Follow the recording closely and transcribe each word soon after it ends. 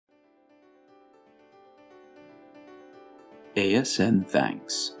ASN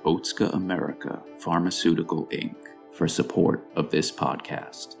thanks Otska America Pharmaceutical Inc. for support of this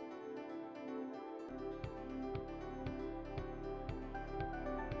podcast.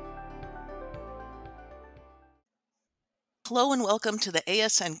 Hello and welcome to the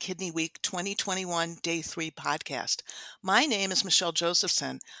ASN Kidney Week 2021 Day 3 podcast. My name is Michelle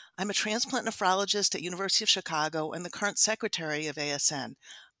Josephson. I'm a transplant nephrologist at University of Chicago and the current secretary of ASN.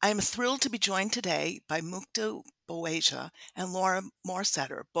 I am thrilled to be joined today by Mukta Baweja and Laura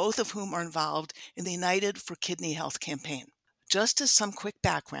Maursetter, both of whom are involved in the United for Kidney Health campaign. Just as some quick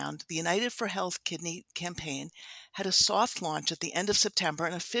background, the United for Health Kidney campaign had a soft launch at the end of September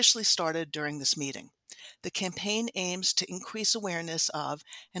and officially started during this meeting. The campaign aims to increase awareness of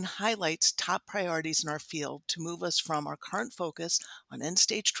and highlights top priorities in our field to move us from our current focus on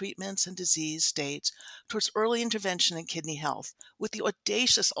end-stage treatments and disease states towards early intervention in kidney health, with the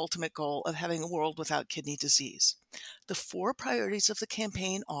audacious ultimate goal of having a world without kidney disease. The 4 priorities of the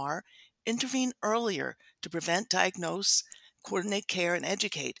campaign are: intervene earlier to prevent, diagnose, coordinate care, and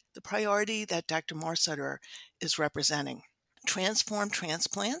educate, the priority that Dr. Maursetter is representing; transform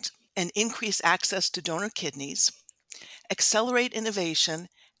transplant and increase access to donor kidneys; accelerate innovation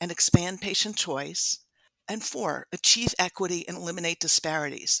and expand patient choice; and 4, achieve equity and eliminate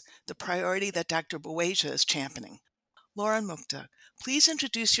disparities, the priority that Dr. Baweja is championing. Laura and Mukta, please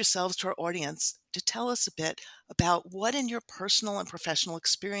introduce yourselves to our audience to tell us a bit about what in your personal and professional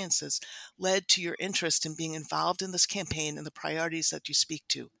experiences led to your interest in being involved in this campaign and the priorities that you speak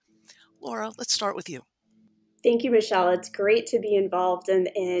to. Laura, let's start with you. Thank you, Michelle. It's great to be involved and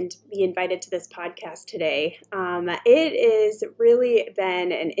be invited to this podcast today. It has really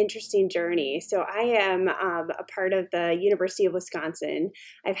been an interesting journey. So I am a part of the University of Wisconsin.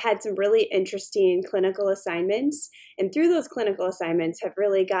 I've had some really interesting clinical assignments, and through those clinical assignments have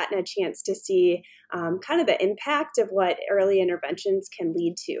really gotten a chance to see kind of the impact of what early interventions can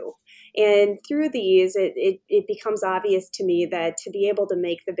lead to. And through these, it becomes obvious to me that to be able to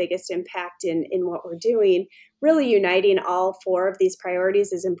make the biggest impact in what we're doing, really uniting all 4 of these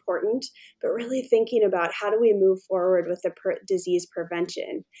priorities is important, but really thinking about how do we move forward with the disease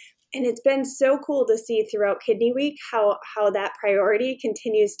prevention. And it's been so cool to see throughout Kidney Week how that priority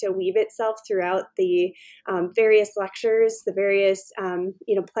continues to weave itself throughout the various lectures, the various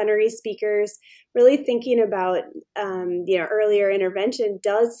plenary speakers, really thinking about earlier intervention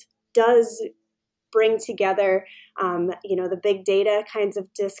does bring together the big data kinds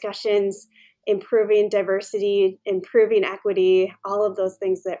of discussions, improving diversity, improving equity, all of those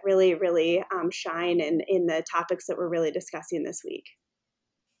things that really, really shine in the topics that we're really discussing this week.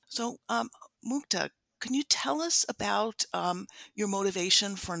 So, Mukta, can you tell us about your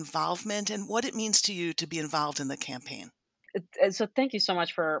motivation for involvement and what it means to you to be involved in the campaign? So thank you so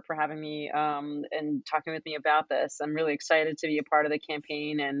much for having me and talking with me about this. I'm really excited to be a part of the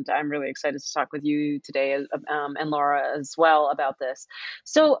campaign, and I'm really excited to talk with you today and Laura as well about this.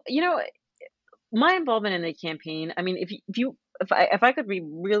 So, my involvement in the campaign, I mean, if I could be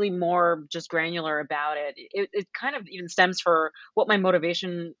really more just granular about it, it kind of even stems for what my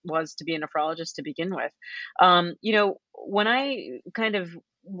motivation was to be a nephrologist to begin with.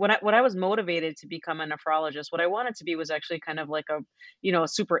 When I was motivated to become a nephrologist, what I wanted to be was actually kind of like a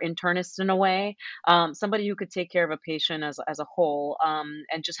super internist in a way, somebody who could take care of a patient as a whole,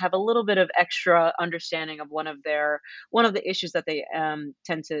 and just have a little bit of extra understanding of one of the issues that they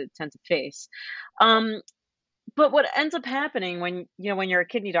tend to face. But what ends up happening when you're a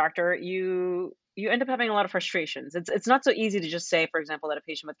kidney doctor, you end up having a lot of frustrations. It's not so easy to just say, for example, that a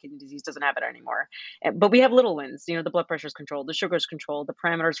patient with kidney disease doesn't have it anymore. But we have little wins. The blood pressure is controlled, the sugar is controlled, the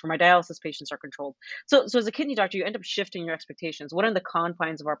parameters for my dialysis patients are controlled. So as a kidney doctor, you end up shifting your expectations. What in the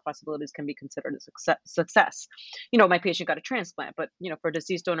confines of our possibilities can be considered a success? My patient got a transplant, but for a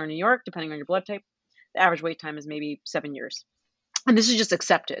deceased donor in New York, depending on your blood type, the average wait time is maybe 7 years. And this is just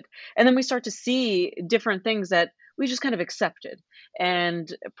accepted. And then we start to see different things that we just kind of accepted.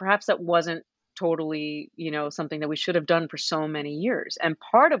 And perhaps that wasn't totally, something that we should have done for so many years. And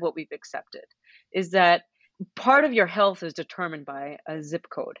part of what we've accepted is that part of your health is determined by a zip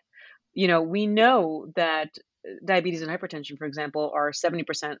code. We know that diabetes and hypertension, for example, are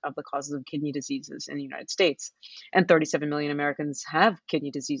 70% of the causes of kidney diseases in the United States. And 37 million Americans have kidney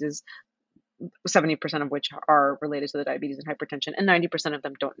diseases, 70% of which are related to the diabetes and hypertension, and 90% of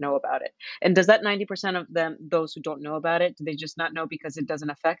them don't know about it. And does that 90% of them, those who don't know about it, do they just not know because it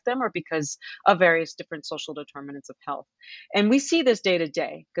doesn't affect them or because of various different social determinants of health? And we see this day to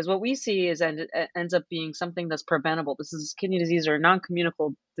day because what we see is ends up being something that's preventable. This is kidney disease or a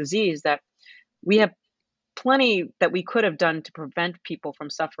non-communicable disease that we have plenty that we could have done to prevent people from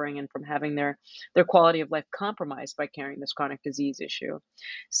suffering and from having their quality of life compromised by carrying this chronic disease issue.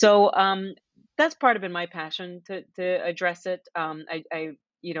 So that's part of been my passion to address it.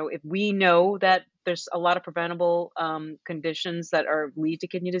 If we know that there's a lot of preventable conditions that lead to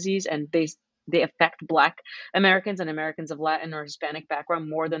kidney disease, and they affect Black Americans and Americans of Latin or Hispanic background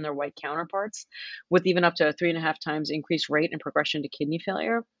more than their white counterparts, with even up to a 3.5 times increased rate in progression to kidney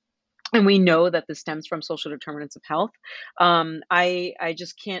failure. And we know that this stems from social determinants of health. I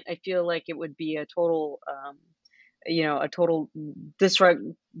just can't. I feel like it would be a total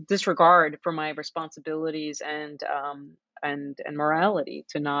disregard for my responsibilities and morality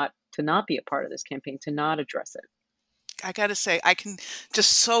to not be a part of this campaign, to not address it. I got to say, I can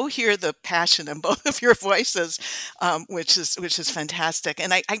just so hear the passion in both of your voices, which is fantastic.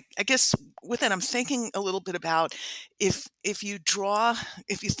 And I guess with that, I'm thinking a little bit about if you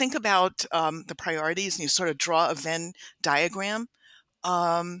think about the priorities and you sort of draw a Venn diagram,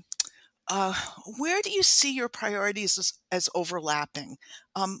 um, where do you see your priorities as overlapping?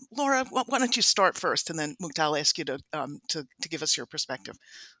 Laura, why don't you start first, and then Mukta, I'll ask you to give us your perspective.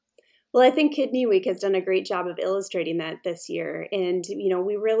 Well, I think Kidney Week has done a great job of illustrating that this year. And,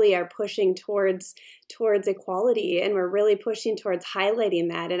 we really are pushing towards equality, and we're really pushing towards highlighting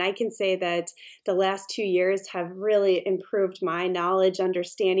that. And I can say that the last 2 years have really improved my knowledge,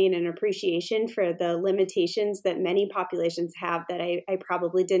 understanding, and appreciation for the limitations that many populations have that I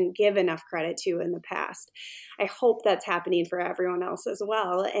probably didn't give enough credit to in the past. I hope that's happening for everyone else as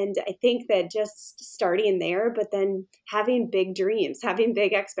well. And I think that just starting there, but then having big dreams, having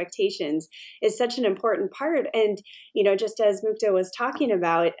big expectations is such an important part. And, just as Mukta was talking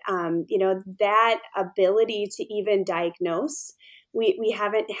about, that ability to even diagnose, we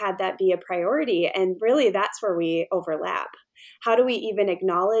haven't had that be a priority. And really, that's where we overlap. How do we even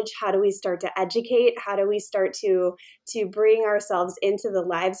acknowledge? How do we start to educate? How do we start to bring ourselves into the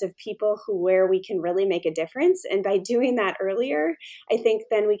lives of people where we can really make a difference? And by doing that earlier, I think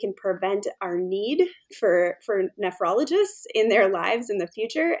then we can prevent our need for nephrologists in their lives in the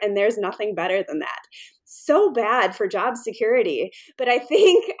future. And there's nothing better than that. So bad for job security, but I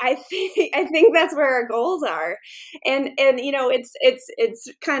think that's where our goals are, and it's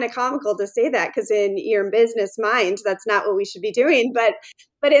kind of comical to say that, because in your business mind, that's not what we should be doing,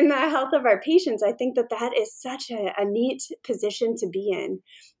 but in the health of our patients, I think that is such a neat position to be in.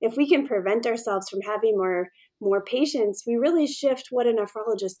 If we can prevent ourselves from having more patients, we really shift what a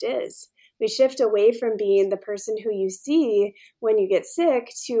nephrologist is. We shift away from being the person who you see when you get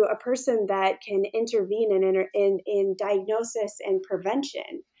sick to a person that can intervene in diagnosis and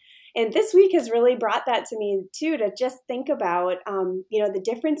prevention. And this week has really brought that to me too, to just think about, the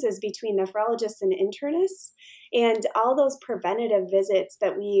differences between nephrologists and internists, and all those preventative visits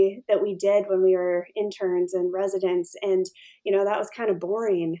that we did when we were interns and residents. And, that was kind of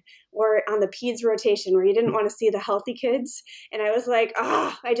boring. Or on the peds rotation where you didn't want to see the healthy kids. And I was like,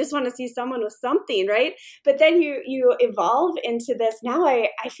 I just want to see someone with something, right? But then you evolve into this. Now I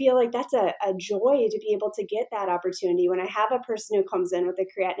feel like that's a joy to be able to get that opportunity. When I have a person who comes in with a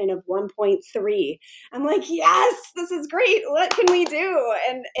creatinine of 1.3, I'm like, yes, this is great. What can we do?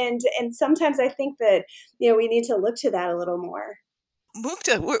 And sometimes I think that, we need to look to that a little more.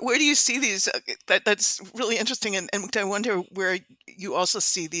 Mukta, where do you see these? That's really interesting. And Mukta, I wonder where you also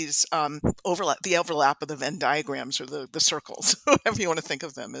see these overlap of the Venn diagrams, or the circles, whatever you want to think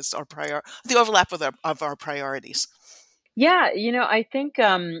of them, as the overlap of our priorities. Yeah, I think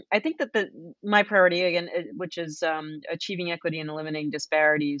that my priority again, which is achieving equity and eliminating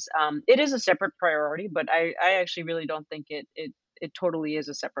disparities, it is a separate priority, but I actually really don't think it totally is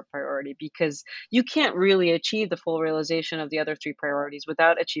a separate priority, because you can't really achieve the full realization of the other three priorities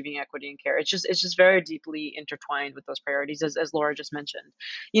without achieving equity in care. It's just very deeply intertwined with those priorities, as Laura just mentioned.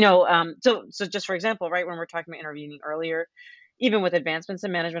 So just for example, right, when we're talking about intervening earlier, even with advancements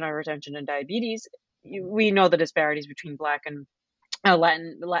in management, hypertension, and diabetes, we know the disparities between Black and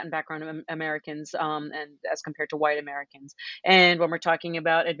Latin background Americans, and as compared to white Americans. And when we're talking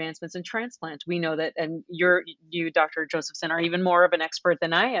about advancements in transplant, we know that, and you, Dr. Josephson, are even more of an expert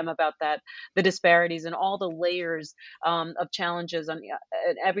than I am about that, the disparities and all the layers of challenges on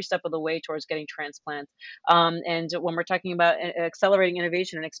every step of the way towards getting transplants. And when we're talking about accelerating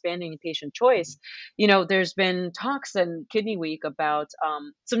innovation and expanding patient choice, there's been talks in Kidney Week about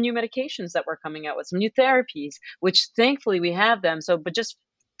some new medications that we're coming out with, some new therapies, which thankfully we have them. But just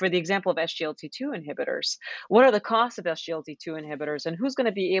for the example of SGLT2 inhibitors, what are the costs of SGLT2 inhibitors, and who's going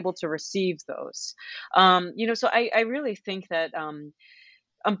to be able to receive those? So I really think that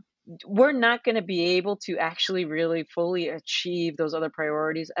we're not going to be able to actually really fully achieve those other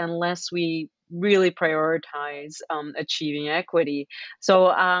priorities unless we really prioritize achieving equity.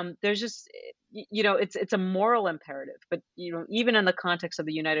 So there's just, it's a moral imperative. But even in the context of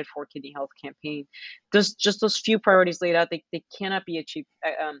the United for Kidney Health campaign, there's just those few priorities laid out. They cannot be achieved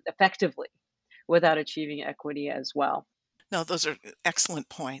effectively without achieving equity as well. No, those are excellent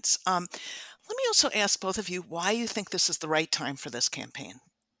points. Let me also ask both of you why you think this is the right time for this campaign.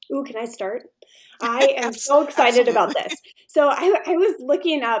 Ooh, can I start? I am so excited about this. So I was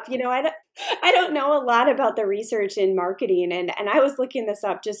looking up, I don't know a lot about the research in marketing, and I was looking this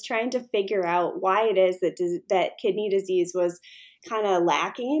up, just trying to figure out why it is that kidney disease was kind of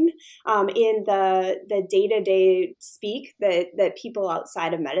lacking in the day-to-day speak that people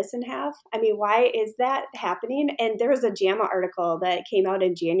outside of medicine have. I mean, why is that happening? And there was a JAMA article that came out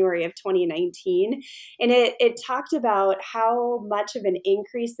in January of 2019, and it talked about how much of an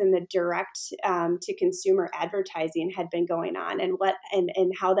increase in the direct to consumer advertising had been going on,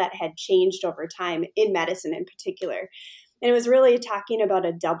 and how that had changed over time in medicine in particular. And it was really talking about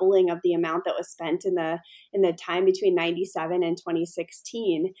a doubling of the amount that was spent in the time between 97 and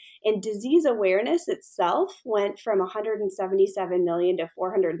 2016. And disease awareness itself went from 177 million to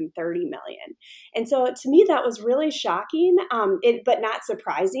 430 million. And so to me, that was really shocking, but not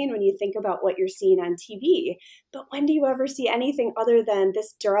surprising when you think about what you're seeing on TV. But when do you ever see anything other than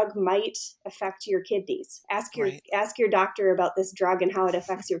this drug might affect your kidneys? Ask your doctor about this drug and how it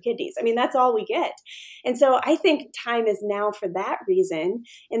affects your kidneys. I mean, that's all we get. And so I think time is now for that reason,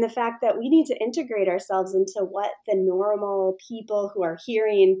 in the fact that we need to integrate ourselves into what the normal people who are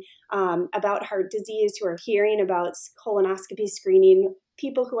hearing about heart disease, who are hearing about colonoscopy screening,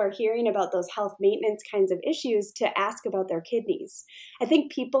 people who are hearing about those health maintenance kinds of issues, to ask about their kidneys. I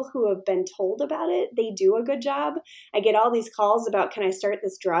think people who have been told about it, they do a good job. I get all these calls about, can I start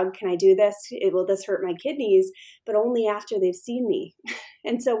this drug? Can I do this? Will this hurt my kidneys? But only after they've seen me.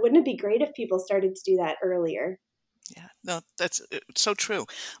 And so wouldn't it be great if people started to do that earlier? Yeah, no, that's so true.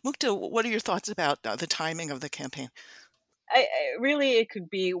 Mukta, what are your thoughts about the timing of the campaign? Really, it could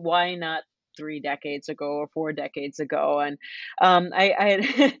be, why not 3 decades ago or 4 decades ago? And I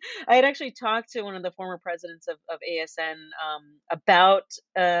had I had actually talked to one of the former presidents of ASN about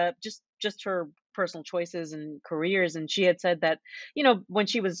just her personal choices and careers, and she had said that when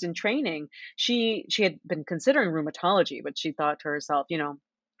she was in training, she had been considering rheumatology, but she thought to herself,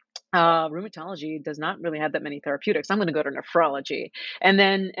 rheumatology does not really have that many therapeutics. I'm going to go to nephrology. And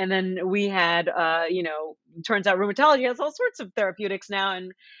then we had, turns out rheumatology has all sorts of therapeutics now,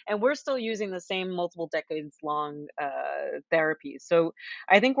 and we're still using the same multiple decades long therapies. So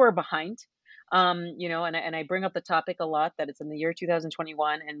I think we're behind. And I bring up the topic a lot, that it's in the year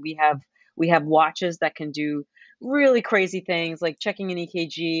 2021, and we have watches that can do really crazy things like checking an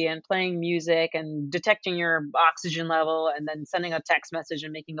EKG and playing music and detecting your oxygen level and then sending a text message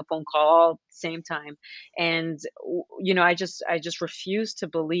and making a phone call all at the same time. And I just refuse to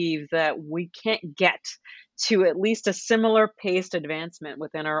believe that we can't get to at least a similar paced advancement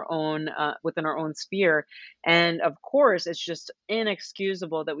within our own sphere. And of course, it's just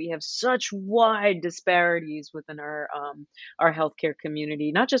inexcusable that we have such wide disparities within our healthcare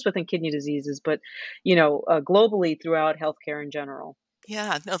community, not just within kidney diseases, but globally throughout healthcare in general.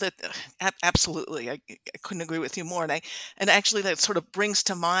 Yeah, no, that absolutely. I couldn't agree with you more. And actually, that sort of brings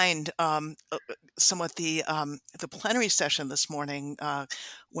to mind somewhat the plenary session this morning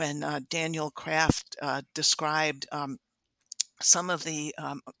when Daniel Kraft described some of the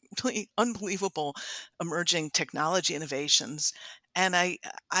really unbelievable emerging technology innovations. And I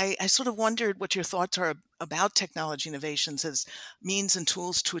sort of wondered what your thoughts are about technology innovations as means and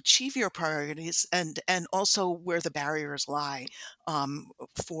tools to achieve your priorities, and also where the barriers lie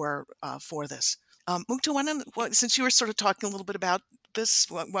for this. Mukta, since you were sort of talking a little bit about this,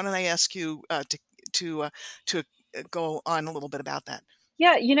 why don't I ask you to go on a little bit about that?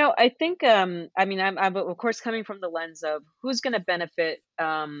 Yeah, I think, I mean, I'm of course coming from the lens of who's going to benefit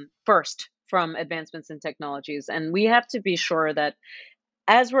first from advancements in technologies. And we have to be sure that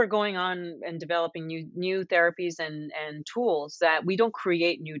as we're going on and developing new therapies and tools, that we don't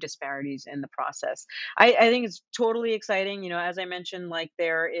create new disparities in the process. I think it's totally exciting. As I mentioned, like,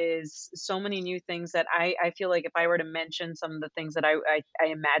 there is so many new things that I feel like if I were to mention some of the things that I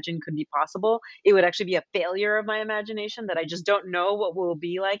imagine could be possible, it would actually be a failure of my imagination, that I just don't know what we'll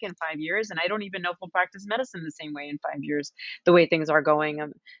be like in 5 years. And I don't even know if we'll practice medicine the same way in 5 years, the way things are going.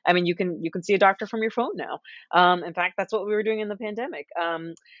 I mean, you can see a doctor from your phone now. In fact, that's what we were doing in the pandemic.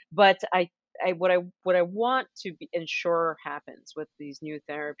 But what I want to ensure happens with these new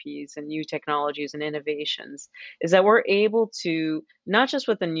therapies and new technologies and innovations is that we're able to, not just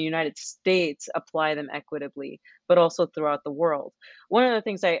within the United States, apply them equitably, but also throughout the world. One of the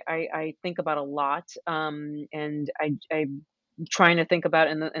things I think about a lot, and I'm trying to think about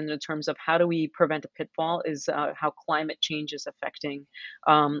in the terms of how do we prevent a pitfall, is how climate change is affecting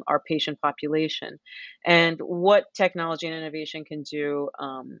our patient population, and what technology and innovation can do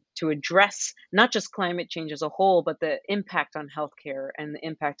to address not just climate change as a whole, but the impact on healthcare and the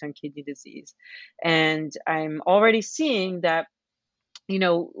impact on kidney disease. And I'm already seeing that,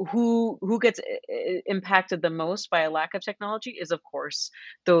 who gets impacted the most by a lack of technology is, of course,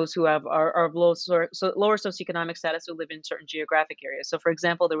 those who are of lower socioeconomic status, who live in certain geographic areas. So, for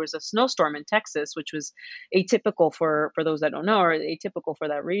example, there was a snowstorm in Texas, which was atypical for those that don't know, or atypical for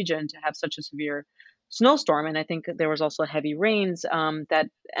that region to have such a severe snowstorm. And I think there was also heavy rains that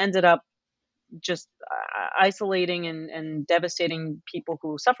ended up just isolating and devastating people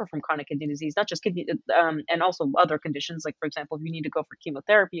who suffer from chronic kidney disease, not just kidney, and also other conditions, like, for example, if you need to go for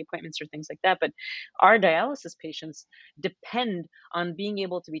chemotherapy appointments or things like that. But our dialysis patients depend on being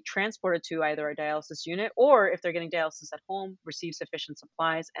able to be transported to either a dialysis unit, or if they're getting dialysis at home, receive sufficient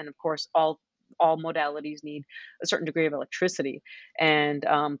supplies. And of course, all modalities need a certain degree of electricity and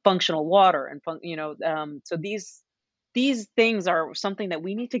functional water and so these things are something that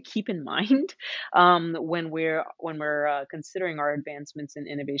we need to keep in mind when we're considering our advancements in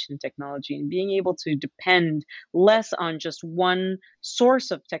innovation and technology, and being able to depend less on just one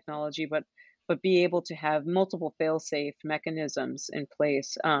source of technology, but be able to have multiple fail-safe mechanisms in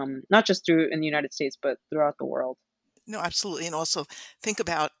place, not just through in the United States, but throughout the world. No, absolutely. And also think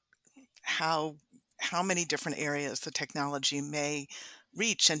about how how many different areas the technology may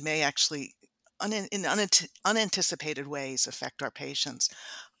reach and may actually unanticipated ways affect our patients.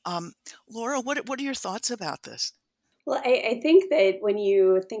 Um, Laura, what are your thoughts about this? Well, I think that when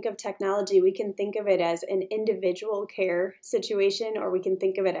you think of technology, we can think of it as an individual care situation, or we can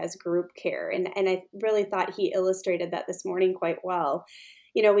think of it as group care. And I really thought he illustrated that this morning quite well.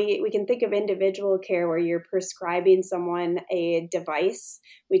 We can think of individual care where you're prescribing someone a device.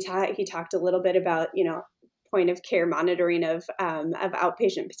 He talked a little bit about, point of care monitoring of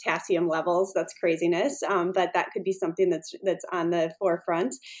outpatient potassium levels. That's craziness, but that could be something that's on the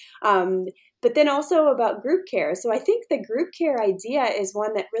forefront. But then also about group care. So I think the group care idea is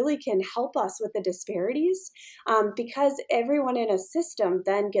one that really can help us with the disparities, because everyone in a system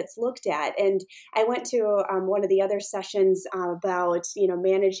then gets looked at. And I went to one of the other sessions about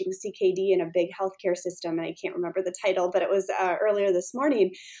managing CKD in a big healthcare system, and I can't remember the title, but it was earlier this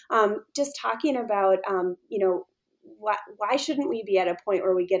morning, just talking about why shouldn't we be at a point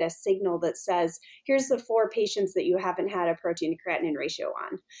where we get a signal that says, here's the 4 patients that you haven't had a protein to creatinine ratio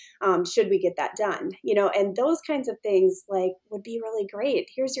on. Should we get that done? And those kinds of things would be really great.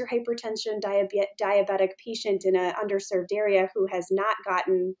 Here's your hypertension diabetic patient in an underserved area who has not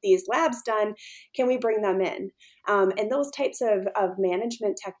gotten these labs done. Can we bring them in? And those types of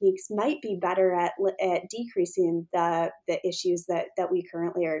management techniques might be better at decreasing the issues that we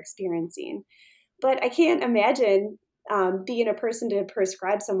currently are experiencing. But I can't imagine being a person to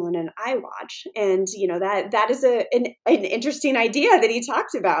prescribe someone an iWatch. And, that is an interesting idea that he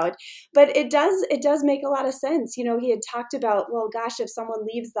talked about. But it does make a lot of sense. He had talked about, well, gosh, if someone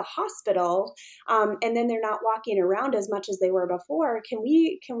leaves the hospital and then they're not walking around as much as they were before, can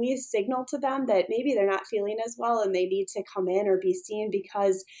we signal to them that maybe they're not feeling as well and they need to come in or be seen,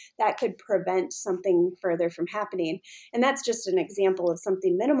 because that could prevent something further from happening. And that's just an example of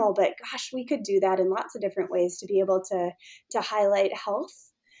something minimal, but gosh, we could do that in lots of different ways to be able to highlight health.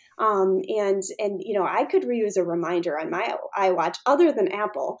 And I could reuse a reminder on my iWatch, other than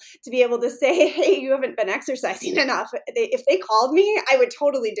Apple, to be able to say, hey, you haven't been exercising enough. If they called me, I would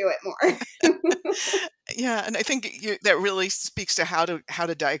totally do it more. Yeah, and I think that really speaks to how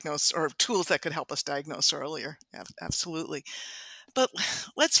to diagnose, or tools that could help us diagnose earlier. Absolutely. But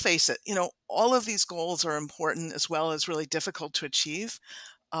let's face it, all of these goals are important as well as really difficult to achieve.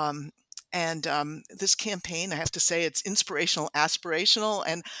 Um, and this campaign, I have to say, it's inspirational, aspirational,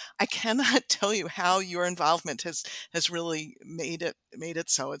 and I cannot tell you how your involvement has really made it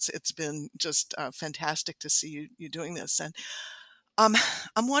so. It's been just fantastic to see you doing this. And um,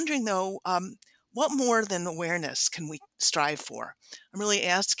 I'm wondering though, what more than awareness can we strive for? I'm really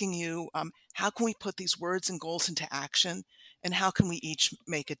asking you, how can we put these words and goals into action, and how can we each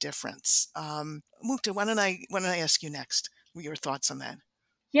make a difference? Mukta, why don't I ask you next? What are your thoughts on that?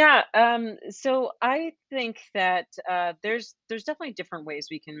 Yeah, so I think that there's definitely different ways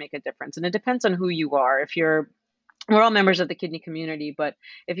we can make a difference, and it depends on who you are. If you're we're all members of the kidney community, but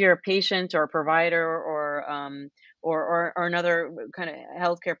if you're a patient or a provider or another kind of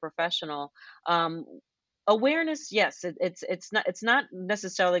healthcare professional, um, awareness, yes, it's not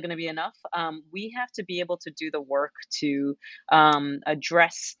necessarily going to be enough. We have to be able to do the work to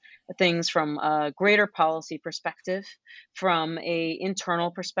address things from a greater policy perspective, from a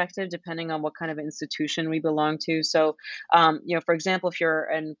internal perspective, depending on what kind of institution we belong to. So, for example, if you're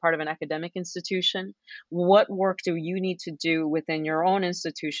in part of an academic institution, what work do you need to do within your own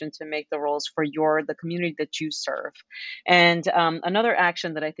institution to make the rules for the community that you serve? And another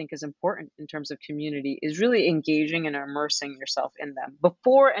action that I think is important in terms of community is really engaging and immersing yourself in them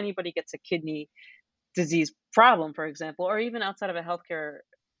before anybody gets a kidney disease problem, for example, or even outside of a healthcare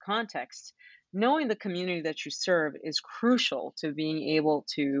context. Knowing the community that you serve is crucial to being able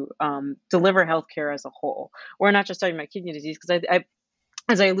to deliver healthcare as a whole. We're not just talking about kidney disease, because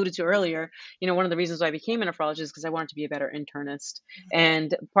as I alluded to earlier, one of the reasons why I became a nephrologist is because I wanted to be a better internist.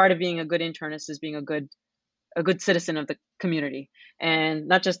 And part of being a good internist is being a good citizen of the community, and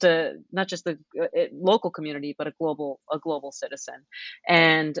not just the local community, but a global citizen.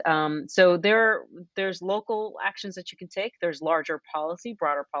 And so there's local actions that you can take. There's broader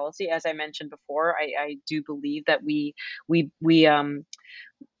policy. As I mentioned before, I do believe that we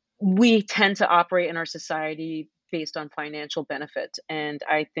tend to operate in our society based on financial benefit. And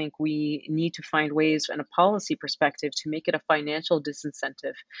I think we need to find ways in a policy perspective to make it a financial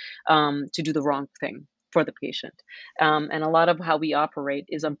disincentive to do the wrong thing for the patient. And a lot of how we operate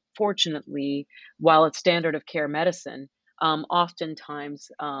is, unfortunately, while it's standard of care medicine, oftentimes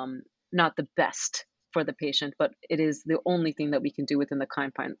not the best for the patient, but it is the only thing that we can do within the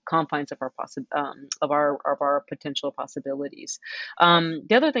confines of our potential possibilities.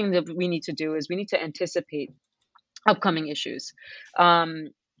 The other thing that we need to do is we need to anticipate upcoming issues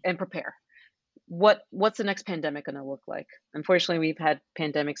and prepare. What's the next pandemic going to look like? Unfortunately, we've had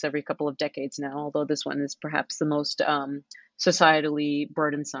pandemics every couple of decades now, although this one is perhaps the most societally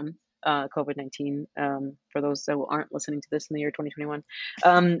burdensome. COVID-19, for those that aren't listening to this in the year 2021.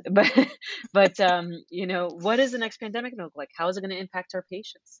 But what is the next pandemic going to look like? How is it going to impact our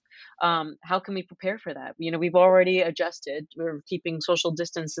patients? How can we prepare for that? We've already adjusted. We're keeping social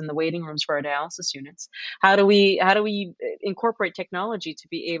distance in the waiting rooms for our dialysis units. How do we incorporate technology to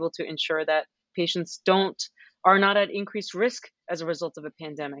be able to ensure that patients are not at increased risk as a result of a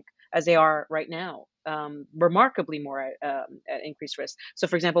pandemic, as they are right now, remarkably more at increased risk. So,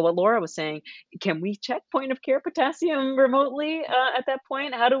 for example, what Laura was saying, can we check point of care potassium remotely at that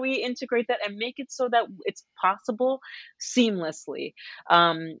point? How do we integrate that and make it so that it's possible seamlessly?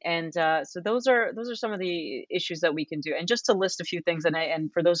 So those are some of the issues that we can do. And just to list a few things,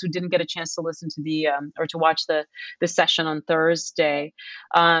 and for those who didn't get a chance to listen to or to watch the session on Thursday,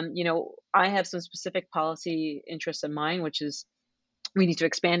 I have some specific policy interests in mind, which is we need to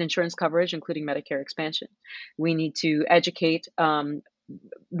expand insurance coverage, including Medicare expansion. We need to educate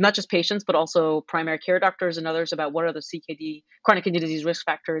not just patients, but also primary care doctors and others about what are the CKD, chronic kidney disease risk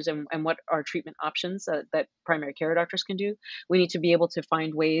factors, and what are treatment options that primary care doctors can do. We need to be able to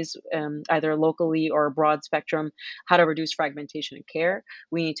find ways, either locally or broad spectrum, how to reduce fragmentation in care.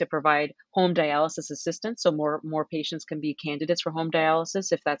 We need to provide home dialysis assistance, so more patients can be candidates for home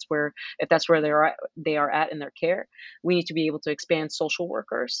dialysis if that's where they are at in their care. We need to be able to expand social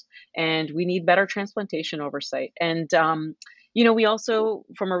workers, and we need better transplantation oversight. And we also,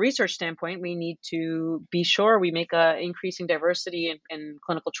 from a research standpoint, we need to be sure we make increasing diversity in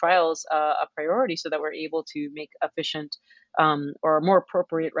clinical trials a priority, so that we're able to make efficient or more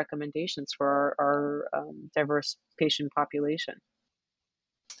appropriate recommendations for our diverse patient population.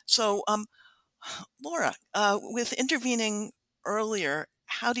 So, Laura, with intervening earlier,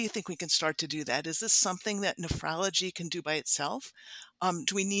 how do you think we can start to do that? Is this something that nephrology can do by itself?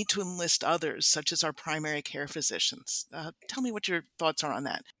 Do we need to enlist others, such as our primary care physicians? Tell me what your thoughts are on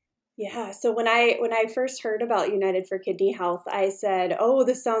that. Yeah. So when I first heard about United for Kidney Health, I said, "Oh,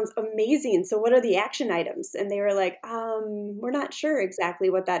 this sounds amazing. So what are the action items?" And they were like, we're not sure exactly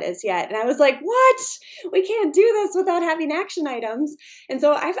what that is yet." And I was like, "What? We can't do this without having action items." And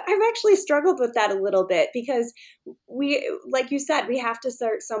so I've actually struggled with that a little bit, because like you said, we have to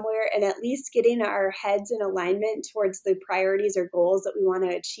start somewhere, and at least getting our heads in alignment towards the priorities or goals that we want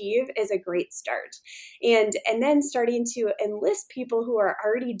to achieve is a great start. And then starting to enlist people who are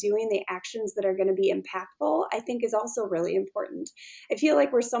already doing the actions that are going to be impactful, I think, is also really important. I feel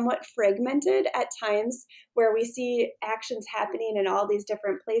like we're somewhat fragmented at times where we see actions happening in all these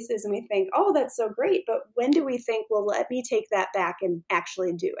different places and we think, oh, that's so great. But when do we think, well, let me take that back and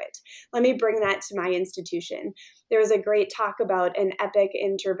actually do it? Let me bring that to my institution. There was a great talk about an EPIC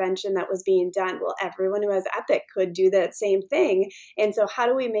intervention that was being done. Well, everyone who has EPIC could do that same thing. And so how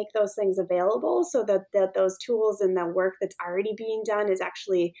do we make those things available so that those tools and the work that's already being done is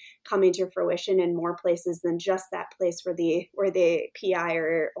actually coming to fruition in more places than just that place where the PI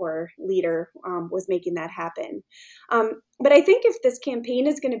or leader was making that happen. But I think if this campaign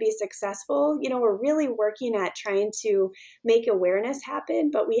is going to be successful, we're really working at trying to make awareness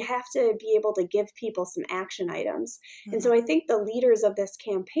happen, but we have to be able to give people some action items. Mm-hmm. And so I think the leaders of this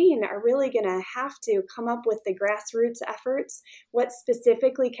campaign are really going to have to come up with the grassroots efforts. What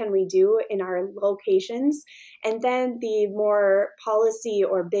specifically can we do in our locations? And then the more policy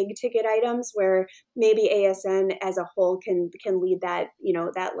or big ticket items where maybe ASN as a whole can lead that,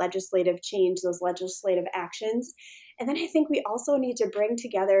 that legislative change, those legislative actions. And then I think we also need to bring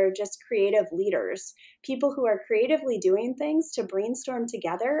together just creative leaders, people who are creatively doing things to brainstorm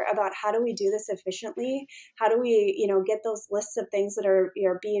together about how do we do this efficiently? How do we, get those lists of things that are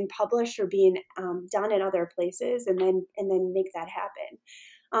being published or being done in other places and then make that happen.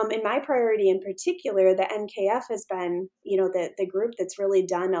 And my priority in particular, the NKF has been, the group that's really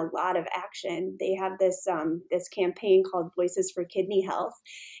done a lot of action. They have this campaign called Voices for Kidney Health,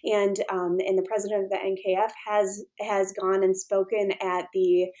 and the president of the NKF has gone and spoken at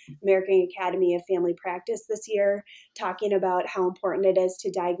the American Academy of Family Practice this year, talking about how important it is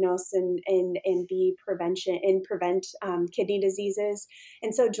to diagnose and prevent kidney diseases.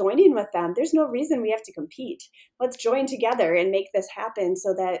 And so joining with them, there's no reason we have to compete. Let's join together and make this happen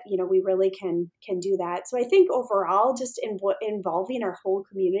so that, we really can do that. So I think overall, just involving our whole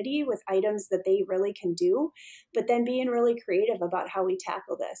community with items that they really can do, but then being really creative about how we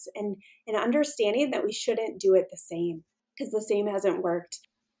tackle this and understanding that we shouldn't do it the same because the same hasn't worked.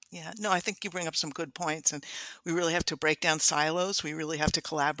 Yeah, no, I think you bring up some good points, and we really have to break down silos. We really have to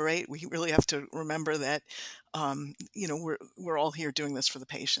collaborate. We really have to remember that, we're all here doing this for the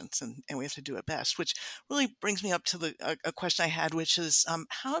patients, and we have to do it best. Which really brings me up to a question I had, which is,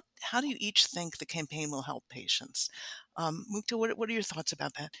 how do you each think the campaign will help patients? Mukta, what are your thoughts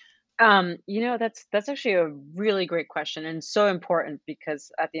about that? That's actually a really great question and so important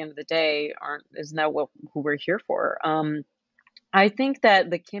because at the end of the day, isn't that who we're here for? I think that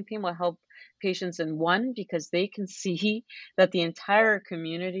the campaign will help patients in one, because they can see that the entire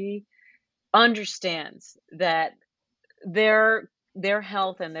community understands that their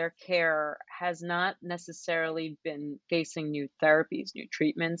health and their care has not necessarily been facing new therapies, new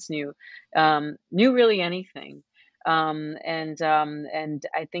treatments, new really anything. And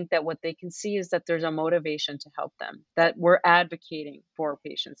I think that what they can see is that there's a motivation to help them, that we're advocating for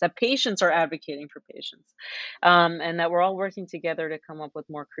patients, that patients are advocating for patients, and that we're all working together to come up with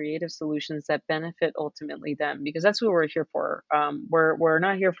more creative solutions that benefit ultimately them, because that's what we're here for. We're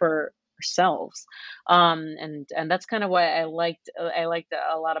not here for ourselves, and that's kind of why I liked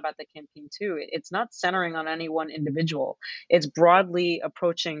a lot about the campaign too. It's not centering on any one individual. It's broadly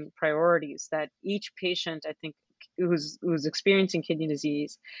approaching priorities that each patient, I think, who's experiencing kidney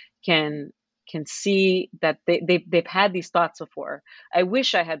disease can see that they've had these thoughts before. I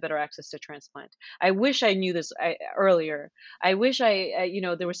wish I had better access to transplant. I wish I knew this earlier. I wish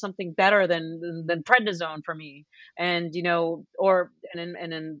there was something better than prednisone for me. And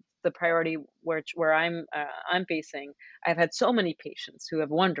in the priority where I'm facing, I've had so many patients who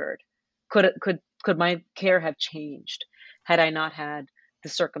have wondered, could my care have changed had I not had the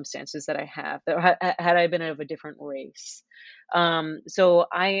circumstances that I have, had I been of a different race. So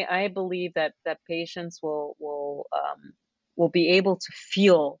I believe that patients will be able to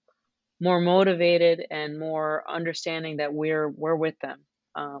feel more motivated and more understanding that we're with them.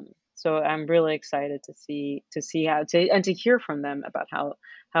 So I'm really excited to see how to hear from them about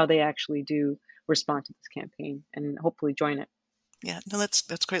how they actually do respond to this campaign and hopefully join it. Yeah, no,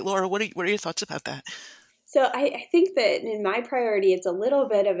 that's great, Laura. What are your thoughts about that? So I think that in my priority, it's a little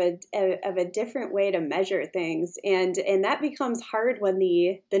bit of a different way to measure things, and that becomes hard when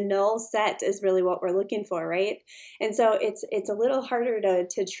the null set is really what we're looking for, right? And so it's a little harder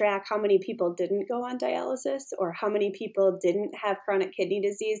to track how many people didn't go on dialysis or how many people didn't have chronic kidney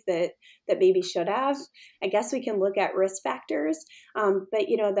disease that maybe should have. I guess we can look at risk factors, but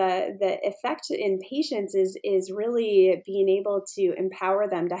the effect in patients is really being able to empower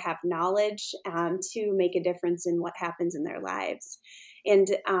them to have knowledge to make a difference in what happens in their lives. And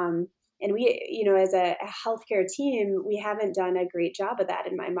And we, as a healthcare team, we haven't done a great job of that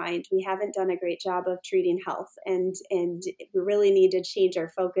in my mind. We haven't done a great job of treating health, and we really need to change our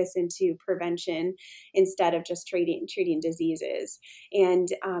focus into prevention instead of just treating diseases. And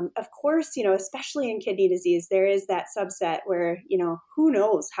of course, especially in kidney disease, there is that subset where, who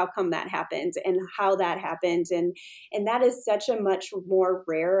knows how come that happened and how that happened. And that is such a much more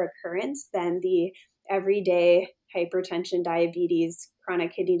rare occurrence than the everyday hypertension, diabetes,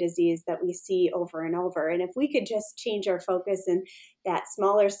 chronic kidney disease that we see over and over. And if we could just change our focus in that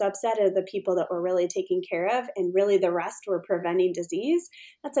smaller subset of the people that we're really taking care of, and really the rest we're preventing disease,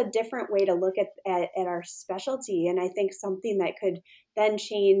 that's a different way to look at our specialty. And I think something that could then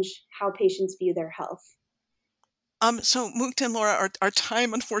change how patients view their health. So Mukta and Laura, our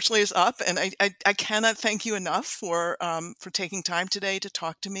time unfortunately is up, and I cannot thank you enough for taking time today to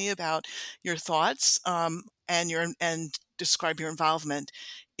talk to me about your thoughts and describe your involvement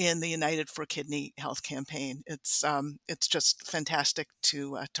in the United for Kidney Health campaign. It's just fantastic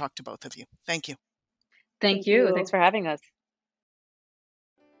to talk to both of you. Thank you. Thank you. Thanks for having us.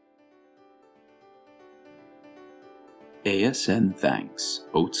 ASN thanks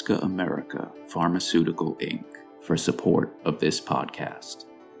Otska America Pharmaceutical Inc. for support of this podcast.